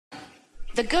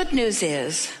The good news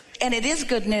is, and it is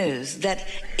good news, that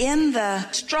in the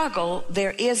struggle,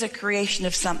 there is a creation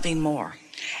of something more.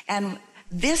 And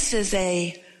this is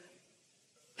a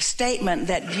statement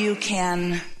that you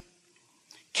can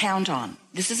count on.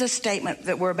 This is a statement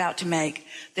that we're about to make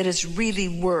that is really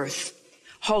worth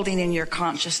holding in your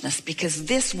consciousness, because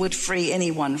this would free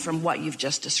anyone from what you've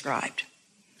just described.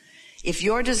 If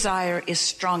your desire is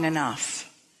strong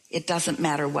enough, it doesn't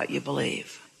matter what you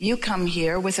believe. You come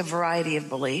here with a variety of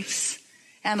beliefs,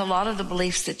 and a lot of the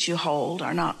beliefs that you hold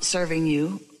are not serving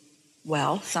you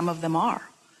well. Some of them are.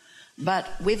 But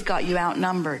we've got you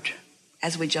outnumbered,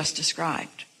 as we just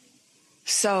described.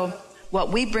 So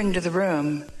what we bring to the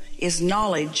room is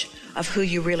knowledge of who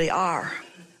you really are,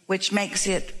 which makes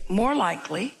it more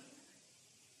likely,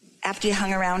 after you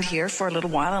hung around here for a little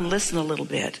while and listen a little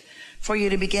bit, for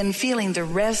you to begin feeling the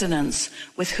resonance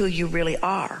with who you really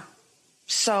are.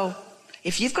 So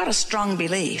if you've got a strong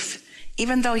belief,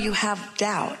 even though you have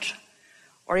doubt,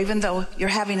 or even though you're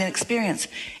having an experience,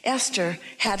 Esther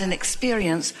had an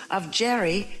experience of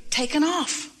Jerry taken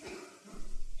off.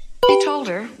 He told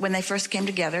her when they first came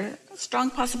together, a strong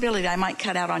possibility I might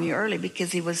cut out on you early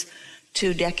because he was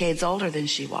 2 decades older than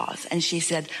she was. And she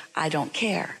said, I don't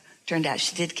care. Turned out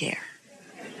she did care.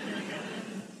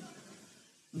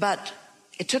 But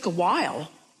it took a while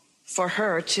for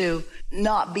her to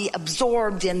not be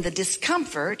absorbed in the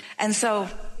discomfort. And so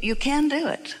you can do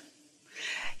it.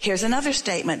 Here's another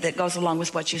statement that goes along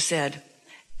with what you said.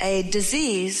 A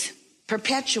disease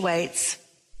perpetuates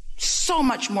so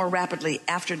much more rapidly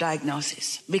after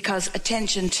diagnosis because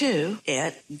attention to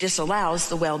it disallows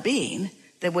the well-being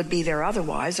that would be there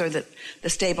otherwise, or the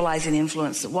stabilizing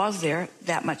influence that was there,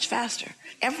 that much faster.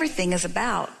 Everything is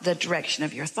about the direction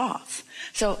of your thoughts.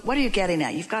 So what are you getting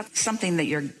at? You've got something that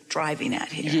you're driving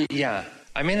at here. Yeah.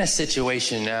 I'm in a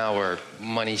situation now where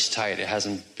money's tight. It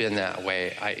hasn't been that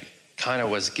way. I kind of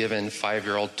was given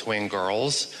 5-year-old twin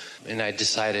girls, and I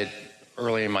decided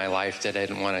early in my life that I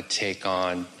didn't want to take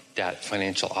on that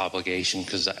financial obligation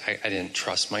because I didn't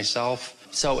trust myself.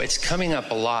 So it's coming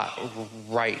up a lot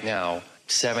right now,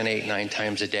 7, 8, 9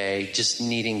 times a day, just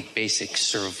needing basic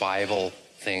survival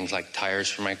things like tires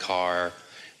for my car.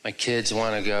 My kids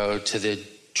want to go to the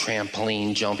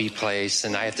trampoline jumpy place,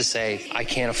 and I have to say, I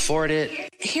can't afford it.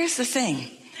 Here's the thing.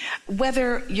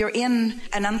 Whether you're in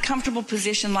an uncomfortable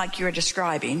position like you're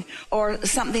describing or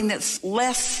something that's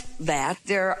less that,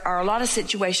 there are a lot of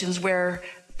situations where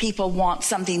people want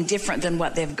something different than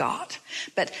what they've got.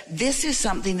 But this is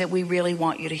something that we really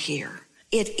want you to hear.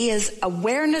 It is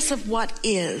awareness of what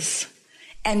is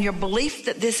and your belief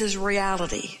that this is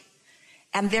reality.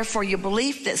 And therefore your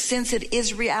belief that since it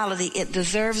is reality, it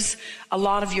deserves a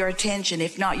lot of your attention,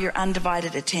 if not your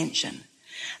undivided attention.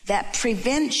 That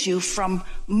prevents you from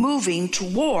moving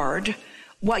toward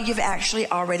what you've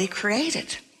actually already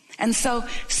created. And so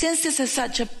since this is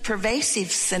such a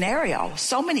pervasive scenario,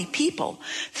 so many people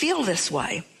feel this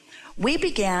way, we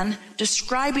began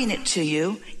describing it to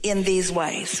you in these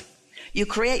ways. You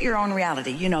create your own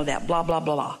reality. You know that. Blah, blah,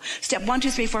 blah, blah. Step 1,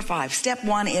 2, 3, 4, 5. Step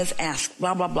 1 is ask.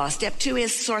 Blah, blah, blah. Step 2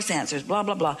 is source answers. Blah,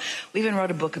 blah, blah. We even wrote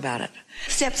a book about it.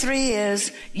 Step 3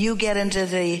 is you get into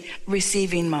the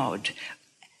receiving mode.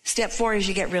 Step 4 is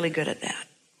you get really good at that.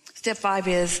 Step 5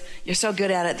 is you're so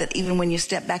good at it that even when you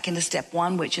step back into step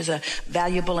 1, which is a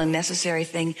valuable and necessary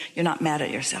thing, you're not mad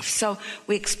at yourself. So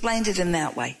we explained it in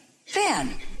that way.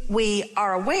 Then we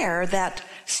are aware that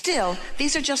still,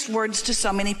 these are just words to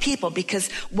so many people because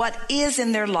what is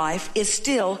in their life is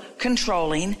still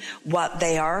controlling what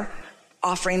they are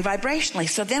offering vibrationally.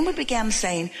 So then we began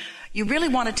saying, you really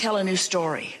want to tell a new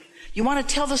story. You want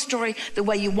to tell the story the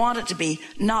way you want it to be,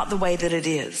 not the way that it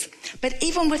is. But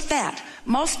even with that,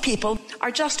 most people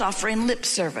are just offering lip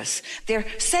service. They're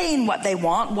saying what they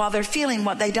want while they're feeling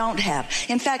what they don't have.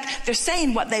 In fact, they're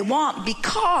saying what they want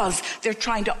because they're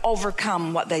trying to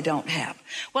overcome what they don't have.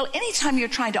 Well, anytime you're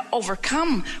trying to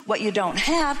overcome what you don't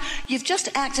have, you've just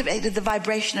activated the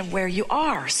vibration of where you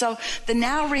are. So the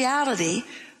now reality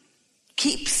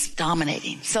keeps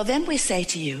dominating. So then we say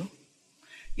to you,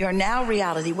 your now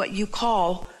reality, what you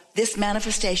call this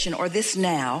manifestation or this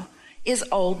now, is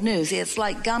old news. It's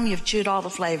like gum you've chewed all the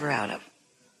flavor out of.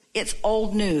 It's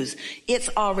old news. It's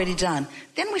already done.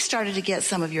 Then we started to get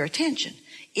some of your attention.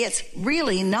 It's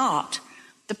really not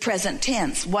the present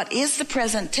tense. What is the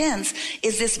present tense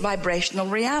is this vibrational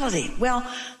reality. Well,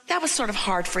 that was sort of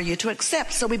hard for you to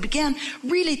accept. So we began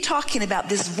really talking about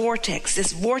this vortex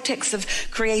of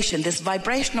creation, this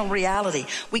vibrational reality.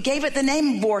 We gave it the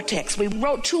name Vortex. We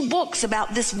wrote 2 books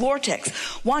about this vortex.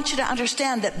 Want you to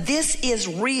understand that this is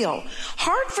real.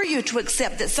 Hard for you to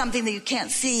accept that something that you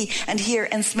can't see and hear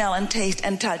and smell and taste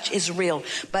and touch is real.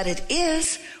 But it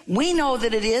is. We know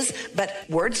that it is, but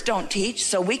words don't teach.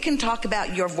 So we can talk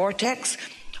about your vortex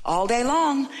all day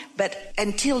long, but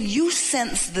until you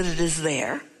sense that it is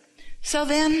there, so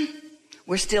then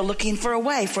we're still looking for a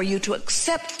way for you to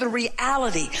accept the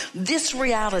reality, this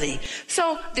reality.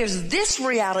 So there's this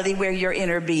reality where your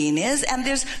inner being is, and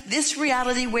there's this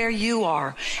reality where you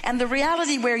are. And the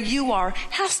reality where you are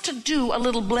has to do a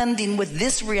little blending with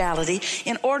this reality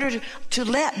in order to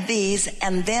let these,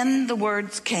 and then the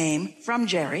words came from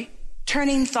Jerry,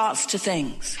 turning thoughts to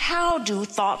things. How do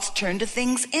thoughts turn to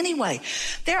things anyway?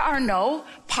 There are no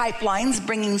pipelines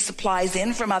bringing supplies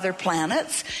in from other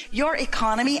planets. Your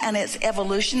economy and its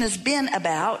evolution has been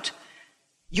about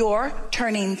your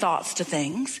turning thoughts to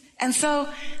things. And so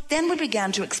then we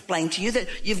began to explain to you that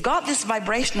you've got this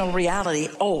vibrational reality.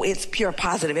 Oh, it's pure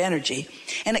positive energy.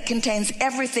 And it contains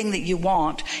everything that you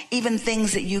want, even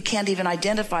things that you can't even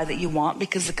identify that you want,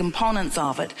 because the components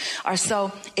of it are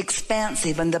so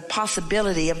expansive, and the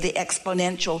possibility of the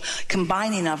exponential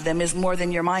combining of them is more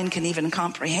than your mind can even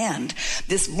comprehend.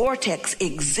 This vortex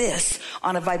exists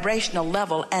on a vibrational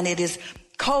level, and it is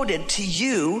coded to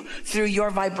you through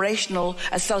your vibrational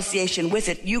association with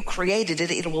it. You created it.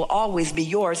 It will always be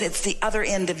yours. It's the other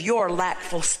end of your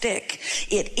lackful stick.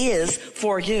 It is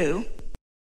for you.